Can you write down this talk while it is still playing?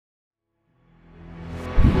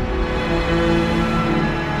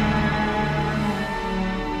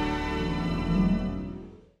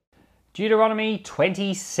Deuteronomy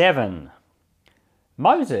 27.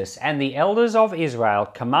 Moses and the elders of Israel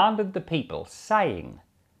commanded the people, saying,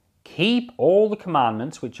 Keep all the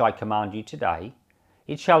commandments which I command you today.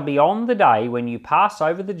 It shall be on the day when you pass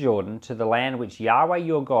over the Jordan to the land which Yahweh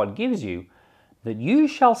your God gives you, that you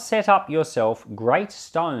shall set up yourself great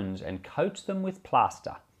stones and coat them with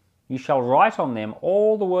plaster. You shall write on them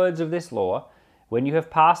all the words of this law when you have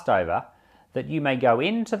passed over, that you may go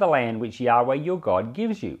into the land which Yahweh your God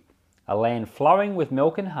gives you, a land flowing with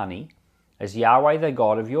milk and honey, as Yahweh the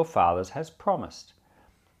God of your fathers has promised.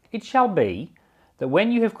 It shall be that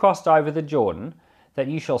when you have crossed over the Jordan, that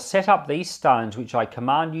you shall set up these stones which I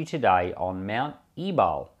command you today on Mt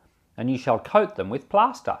Ebal, and you shall coat them with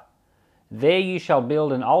plaster. There you shall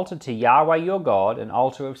build an altar to Yahweh your God, an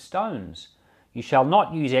altar of stones. You shall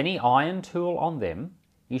not use any iron tool on them.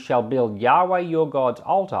 You shall build Yahweh your God's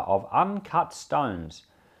altar of uncut stones.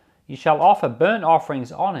 You shall offer burnt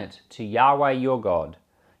offerings on it to Yahweh your God.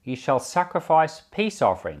 You shall sacrifice peace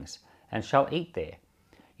offerings, and shall eat there.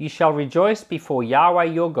 You shall rejoice before Yahweh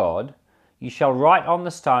your God. You shall write on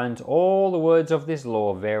the stones all the words of this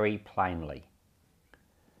law very plainly.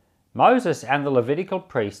 Moses and the Levitical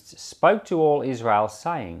priests spoke to all Israel,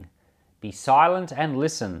 saying, Be silent and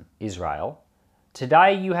listen, Israel.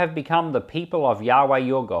 Today you have become the people of Yahweh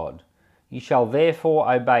your God. You shall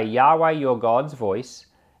therefore obey Yahweh your God's voice,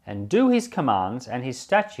 and do his commands and his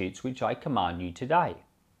statutes which I command you today.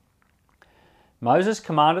 Moses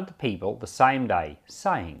commanded the people the same day,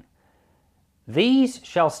 saying, These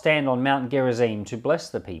shall stand on Mt Gerizim to bless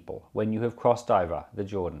the people when you have crossed over the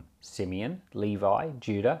Jordan: Simeon, Levi,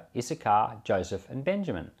 Judah, Issachar, Joseph, and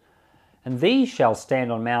Benjamin. And these shall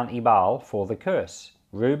stand on Mt Ebal for the curse: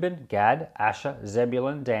 Reuben, Gad, Asher,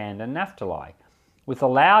 Zebulun, Dan, and Naphtali. With a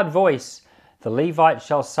loud voice the Levites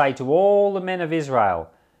shall say to all the men of Israel,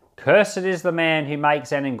 Cursed is the man who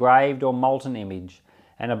makes an engraved or molten image,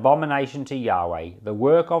 an abomination to Yahweh, the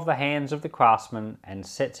work of the hands of the craftsman, and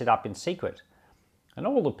sets it up in secret. And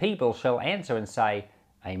all the people shall answer and say,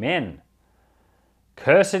 Amen.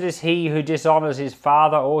 Cursed is he who dishonors his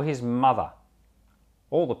father or his mother.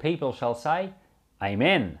 All the people shall say,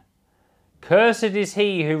 Amen. Cursed is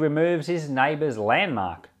he who removes his neighbour's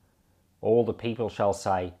landmark. All the people shall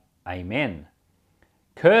say, Amen.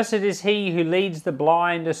 Cursed is he who leads the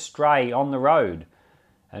blind astray on the road.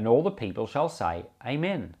 And all the people shall say,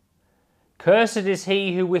 Amen. Cursed is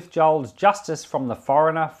he who withholds justice from the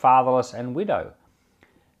foreigner, fatherless, and widow.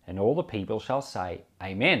 And all the people shall say,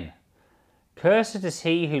 Amen. Cursed is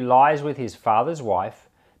he who lies with his father's wife,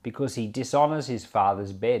 because he dishonours his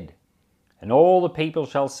father's bed. And all the people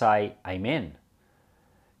shall say, Amen.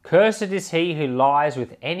 Cursed is he who lies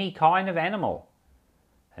with any kind of animal.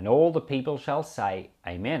 And all the people shall say,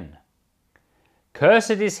 Amen.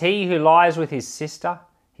 Cursed is he who lies with his sister,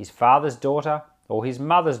 his father's daughter, or his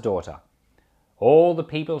mother's daughter. All the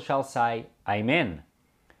people shall say, Amen.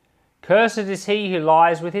 Cursed is he who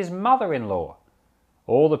lies with his mother-in-law.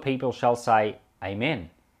 All the people shall say, Amen.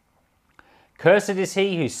 Cursed is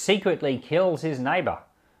he who secretly kills his neighbour.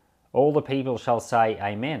 All the people shall say,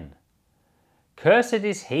 Amen. Cursed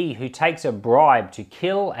is he who takes a bribe to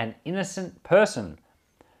kill an innocent person.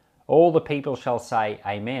 All the people shall say,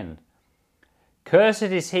 Amen. Cursed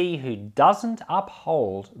is he who doesn't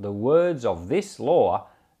uphold the words of this law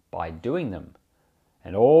by doing them.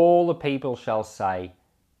 And all the people shall say,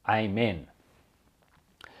 Amen.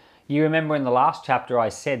 You remember in the last chapter I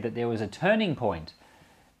said that there was a turning point,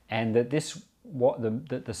 and that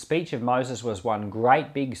the speech of Moses was one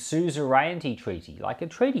great big suzerainty treaty, like a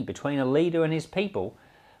treaty between a leader and his people,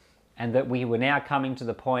 and that we were now coming to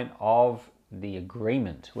the point of the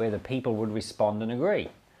agreement, where the people would respond and agree.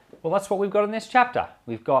 Well, that's what we've got in this chapter.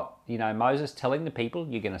 We've got, Moses telling the people,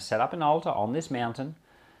 you're going to set up an altar on this mountain.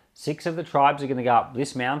 6 of the tribes are going to go up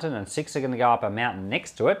this mountain, and 6 are going to go up a mountain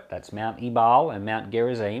next to it. That's Mt Ebal and Mt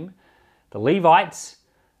Gerizim. The Levites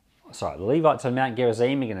on Mt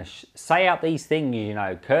Gerizim are going to say out these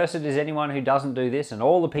things, cursed is anyone who doesn't do this, and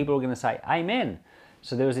all the people are going to say, Amen.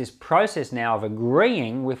 So there was this process now of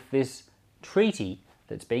agreeing with this treaty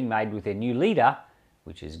that's being made with their new leader,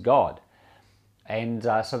 which is God. And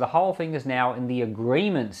so the whole thing is now in the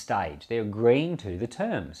agreement stage. They're agreeing to the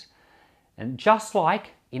terms. And just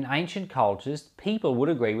like in ancient cultures, people would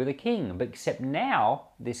agree with a king, but except now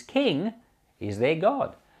this king is their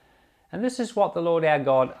God. And this is what the Lord our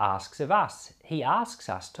God asks of us. He asks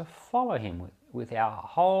us to follow him with our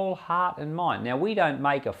whole heart and mind. Now, we don't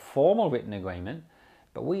make a formal written agreement,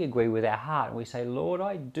 but we agree with our heart and we say, Lord,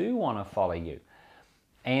 I do want to follow you.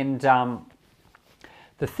 And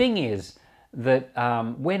the thing is that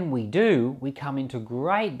when we do, we come into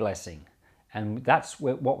great blessing. And that's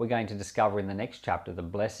what we're going to discover in the next chapter, the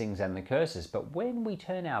blessings and the curses. But when we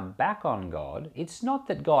turn our back on God, it's not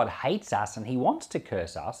that God hates us and he wants to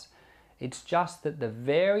curse us. It's just that the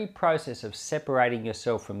very process of separating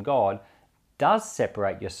yourself from God does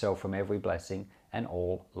separate yourself from every blessing and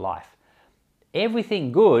all life.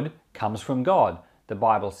 Everything good comes from God. The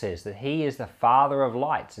Bible says that he is the Father of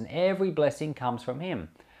lights and every blessing comes from him.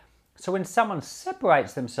 So when someone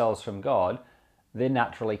separates themselves from God, they're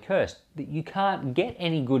naturally cursed. You can't get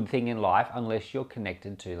any good thing in life unless you're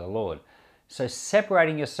connected to the Lord. So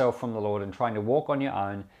separating yourself from the Lord and trying to walk on your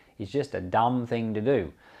own is just a dumb thing to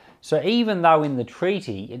do. So even though in the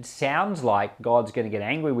treaty it sounds like God's going to get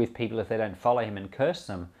angry with people if they don't follow him and curse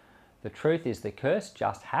them, the truth is the curse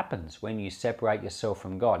just happens when you separate yourself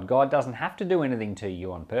from God. God doesn't have to do anything to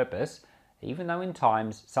you on purpose, even though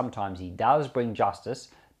sometimes he does bring justice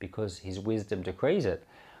because his wisdom decrees it.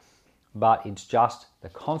 But it's just the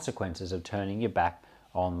consequences of turning your back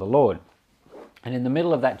on the Lord. And in the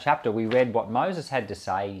middle of that chapter, we read what Moses had to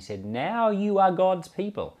say. He said, now you are God's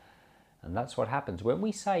people. And that's what happens. When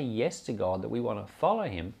we say yes to God, that we want to follow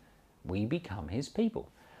him, we become his people.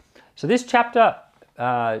 So this chapter,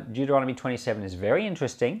 Deuteronomy 27, is very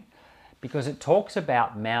interesting because it talks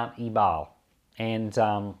about Mt Ebal. And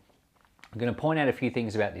I'm going to point out a few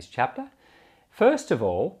things about this chapter. First of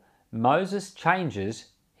all, Moses changes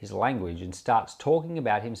his language and starts talking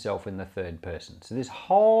about himself in the third person. So this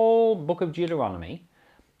whole book of Deuteronomy,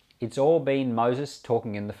 it's all been Moses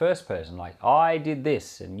talking in the first person, like I did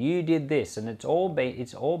this and you did this, and it's all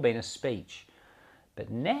been a speech. But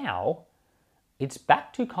now it's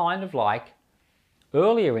back to kind of like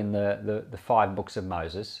earlier in the 5 books of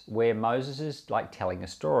Moses, where Moses is like telling a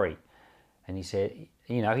story. And he said,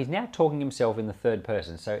 he's now talking himself in the third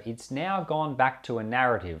person. So it's now gone back to a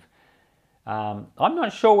narrative. I'm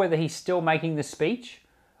not sure whether he's still making the speech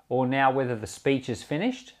or now whether the speech is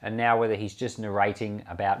finished and now whether he's just narrating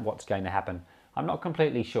about what's going to happen. I'm not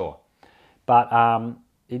completely sure. But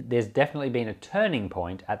there's definitely been a turning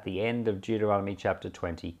point at the end of Deuteronomy chapter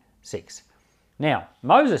 26. Now,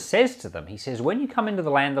 Moses says to them, he says, when you come into the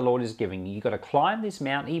land the Lord is giving you, you've got to climb this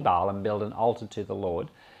Mount Ebal and build an altar to the Lord.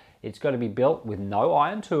 It's got to be built with no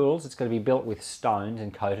iron tools. It's got to be built with stones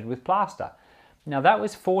and coated with plaster. Now that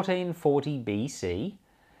was 1440 BC.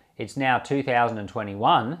 It's now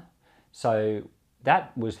 2021. So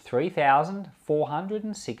that was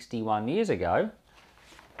 3,461 years ago.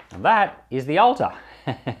 And that is the altar.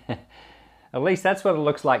 At least that's what it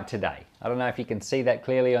looks like today. I don't know if you can see that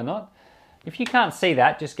clearly or not. If you can't see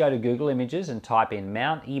that, just go to Google Images and type in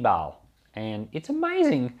Mount Ebal. And it's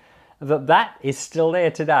amazing that that is still there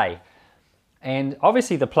today. And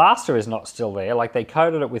obviously the plaster is not still there. Like they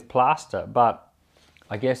coated it with plaster, but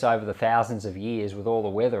I guess over the thousands of years with all the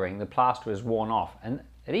weathering, the plaster is worn off. And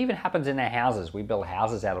it even happens in our houses. We build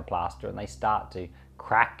houses out of plaster and they start to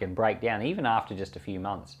crack and break down even after just a few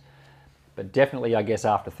months. But definitely, I guess,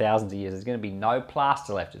 after thousands of years, there's going to be no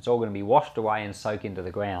plaster left. It's all going to be washed away and soak into the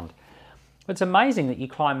ground. It's amazing that you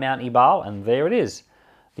climb Mount Ebal and there it is.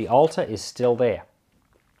 The altar is still there.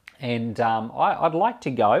 And I'd like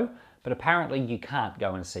to go, but apparently you can't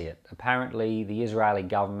go and see it. Apparently the Israeli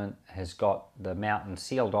government has got the mountain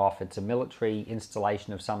sealed off. It's a military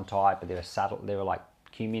installation of some type, but there are like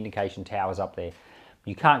communication towers up there.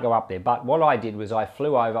 You can't go up there. But what I did was I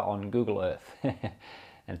flew over on Google Earth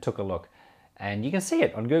and took a look. And you can see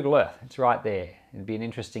it on Google Earth. It's right there. It'd be an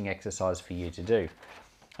interesting exercise for you to do.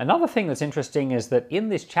 Another thing that's interesting is that in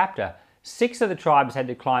this chapter, 6 of the tribes had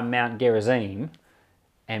to climb Mt Gerizim,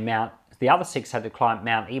 and the other 6 had to climb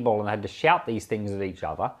Mt Ebal and had to shout these things at each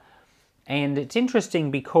other. And it's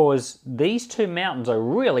interesting because these 2 mountains are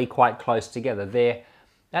really quite close together. They're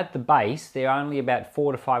at the base, they're only about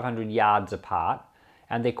 400 to 500 yards apart,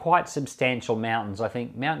 and they're quite substantial mountains. I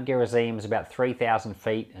think Mt Gerizim is about 3,000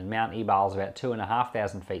 feet and Mt Ebal is about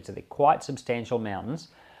 2,500 feet, so they're quite substantial mountains.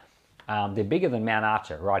 They're bigger than Mount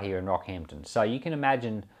Archer right here in Rockhampton. So you can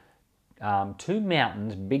imagine 2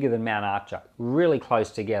 mountains bigger than Mount Archer, really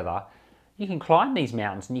close together. You can climb these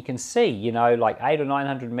mountains and you can see, like 800 or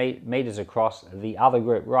 900 meters across the other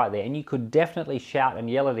group right there. And you could definitely shout and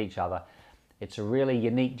yell at each other. It's a really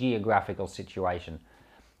unique geographical situation.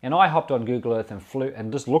 And I hopped on Google Earth and flew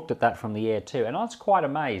and just looked at that from the air too. And I was quite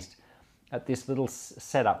amazed at this little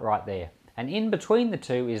setup right there. And in between the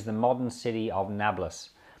two is the modern city of Nablus.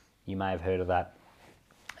 You may have heard of that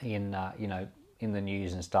in the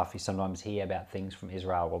news and stuff. You sometimes hear about things from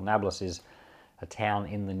Israel. Well, Nablus is a town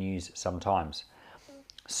in the news sometimes.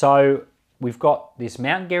 So we've got this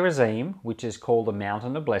Mount Gerizim, which is called the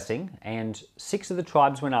Mountain of Blessing, and 6 of the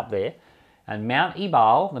tribes went up there, and Mt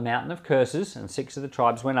Ebal, the mountain of curses, and 6 of the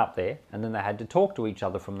tribes went up there, and then they had to talk to each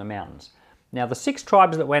other from the mountains. Now the 6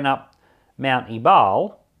 tribes that went up Mt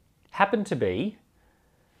Ebal happened to be,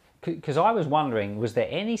 because I was wondering, was there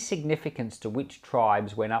any significance to which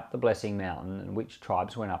tribes went up the blessing mountain and which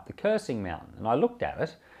tribes went up the cursing mountain? And I looked at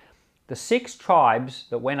it. The 6 tribes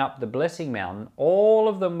that went up the blessing mountain, all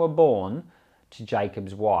of them were born to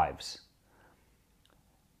Jacob's wives.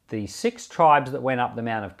 The 6 tribes that went up the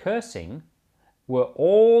mount of cursing were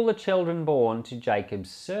all the children born to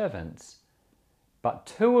Jacob's servants, but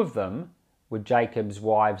 2 of them were Jacob's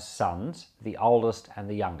wives' sons, the oldest and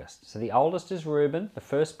the youngest. So the oldest is Reuben, the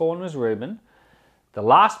firstborn was Reuben, the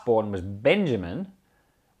lastborn was Benjamin.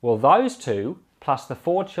 Well, those 2, plus the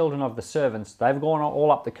 4 children of the servants, they've gone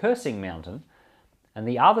all up the cursing mountain, and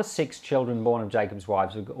the other 6 children born of Jacob's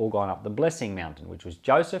wives have all gone up the blessing mountain, which was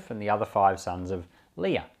Joseph and the other 5 sons of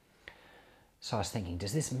Leah. So I was thinking,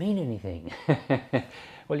 does this mean anything?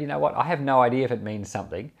 Well, you know what? I have no idea if it means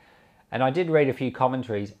something. And I did read a few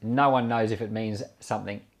commentaries. No one knows if it means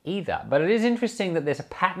something either. But it is interesting that there's a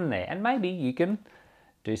pattern there. And maybe you can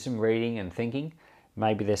do some reading and thinking.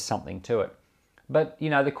 Maybe there's something to it. But,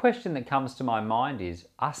 you know, the question that comes to my mind is,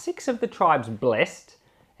 are 6 of the tribes blessed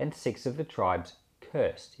and 6 of the tribes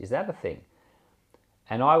cursed? Is that a thing?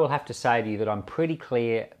 And I will have to say to you that I'm pretty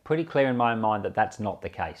clear in my mind that that's not the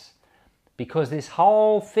case. Because this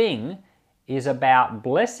whole thing is about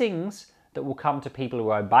blessings that will come to people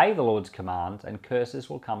who obey the Lord's commands, and curses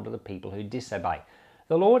will come to the people who disobey.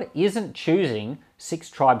 The Lord isn't choosing 6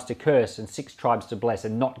 tribes to curse and 6 tribes to bless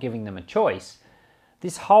and not giving them a choice.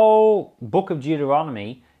 This whole book of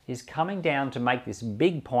Deuteronomy is coming down to make this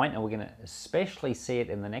big point, and we're going to especially see it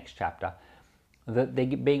in the next chapter, that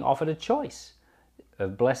they're being offered a choice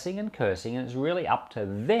of blessing and cursing, and it's really up to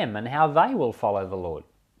them and how they will follow the Lord.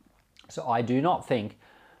 So I do not think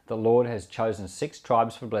the Lord has chosen 6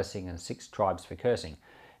 tribes for blessing and 6 tribes for cursing.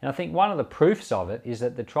 And I think one of the proofs of it is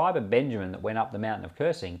that the tribe of Benjamin that went up the mountain of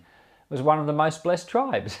cursing was one of the most blessed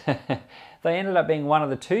tribes. They ended up being one of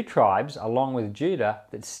the 2 tribes, along with Judah,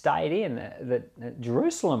 that stayed in. That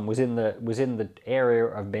Jerusalem was in the area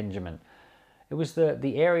of Benjamin. It was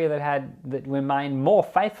the area that remained more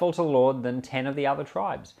faithful to the Lord than 10 of the other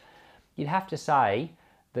tribes. You'd have to say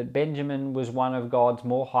that Benjamin was one of God's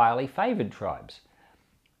more highly favored tribes.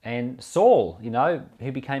 And Saul, you know,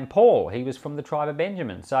 who became Paul, he was from the tribe of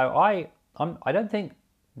Benjamin. So I don't think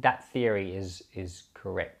that theory is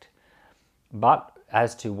correct. But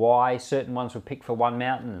as to why certain ones were picked for one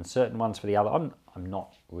mountain and certain ones for the other, I'm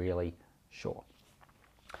not really sure.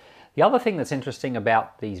 The other thing that's interesting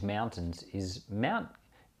about these mountains is Mt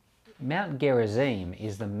Gerizim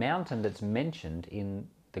is the mountain that's mentioned in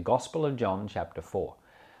the Gospel of John chapter 4.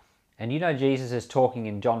 And you know, Jesus is talking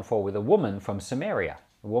in John 4 with a woman from Samaria,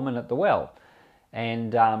 a woman at the well.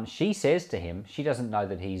 And she says to him, she doesn't know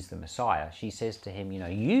that he's the Messiah. She says to him, you know,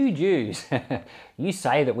 you Jews, you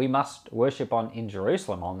say that we must worship in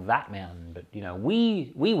Jerusalem on that mountain. But, you know,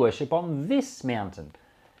 we worship on this mountain.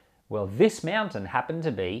 Well, this mountain happened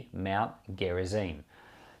to be Mt Gerizim.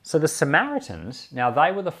 So the Samaritans, now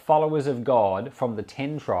they were the followers of God from the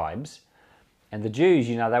 10 tribes. And the Jews,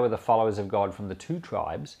 you know, they were the followers of God from the 2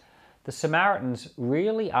 tribes. The Samaritans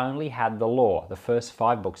really only had the law, the first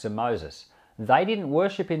 5 books of Moses. They didn't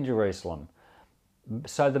worship in Jerusalem.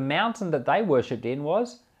 So the mountain that they worshipped in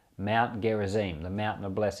was Mt Gerizim, the mountain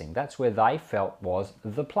of blessing. That's where they felt was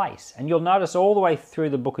the place. And you'll notice all the way through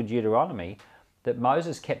the book of Deuteronomy that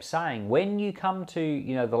Moses kept saying, when you come to,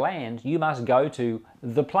 you know, the land, you must go to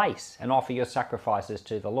the place and offer your sacrifices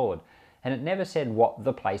to the Lord. And it never said what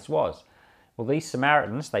the place was. Well, these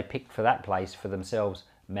Samaritans, they picked for that place for themselves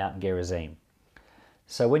Mt Gerizim.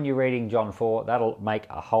 So when you're reading John 4, that'll make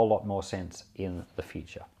a whole lot more sense in the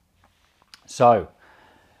future. So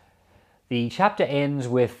the chapter ends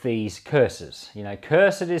with these curses. You know,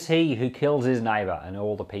 cursed is he who kills his neighbor. And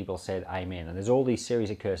all the people said amen. And there's all these series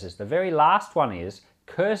of curses. The very last one is,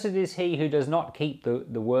 cursed is he who does not keep the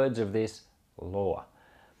words of this law.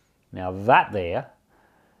 Now that there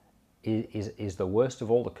is the worst of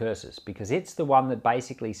all the curses, because it's the one that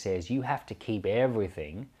basically says you have to keep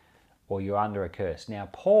everything or you're under a curse. Now,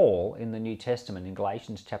 Paul in the New Testament, in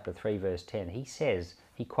Galatians chapter 3, verse 10,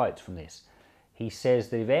 he quotes from this. He says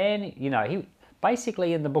that if any, you know,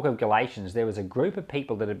 basically in the book of Galatians, there was a group of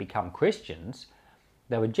people that had become Christians.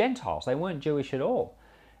 They were Gentiles. They weren't Jewish at all.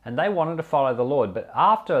 And they wanted to follow the Lord. But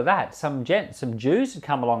after that, some Jews had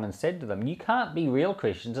come along and said to them, you can't be real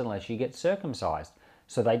Christians unless you get circumcised.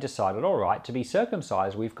 So they decided, all right, to be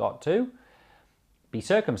circumcised, we've got to be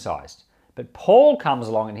circumcised. But Paul comes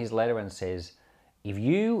along in his letter and says, if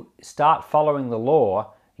you start following the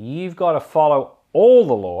law, You've got to follow all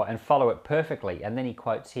the law and follow it perfectly. And then he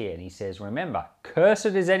quotes here and he says, remember, cursed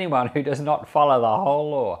is anyone who does not follow the whole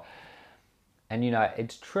law. And you know,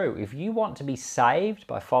 it's true. If you want to be saved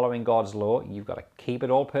by following God's law, you've got to keep it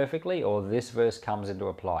all perfectly, or this verse comes into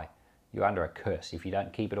apply. You're under a curse if you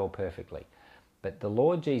don't keep it all perfectly. But the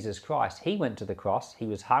Lord Jesus Christ, he went to the cross, he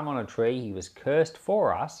was hung on a tree, he was cursed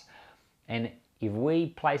for us. And if we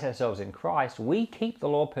place ourselves in Christ, we keep the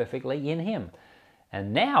law perfectly in him.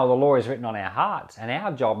 And now the law is written on our hearts, and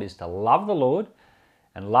our job is to love the Lord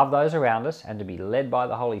and love those around us and to be led by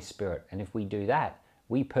the Holy Spirit. And if we do that,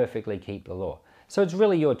 we perfectly keep the law. So it's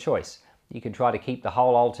really your choice. You can try to keep the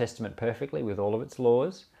whole Old Testament perfectly with all of its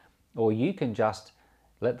laws, or you can just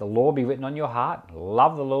let the law be written on your heart,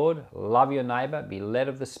 love the Lord, love your neighbor, be led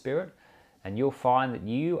of the Spirit, and you'll find that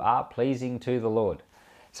you are pleasing to the Lord.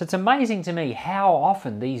 So it's amazing to me how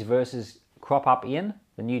often these verses crop up in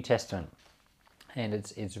the New Testament. And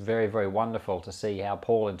it's very, very wonderful to see how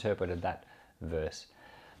Paul interpreted that verse.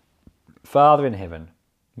 Father in heaven,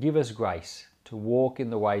 give us grace to walk in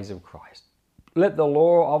the ways of Christ. Let the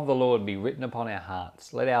law of the Lord be written upon our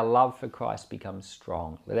hearts. Let our love for Christ become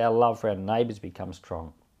strong. Let our love for our neighbours become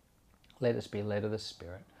strong. Let us be led of the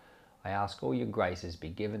Spirit. I ask all your graces be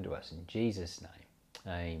given to us in Jesus'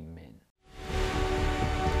 name. Amen.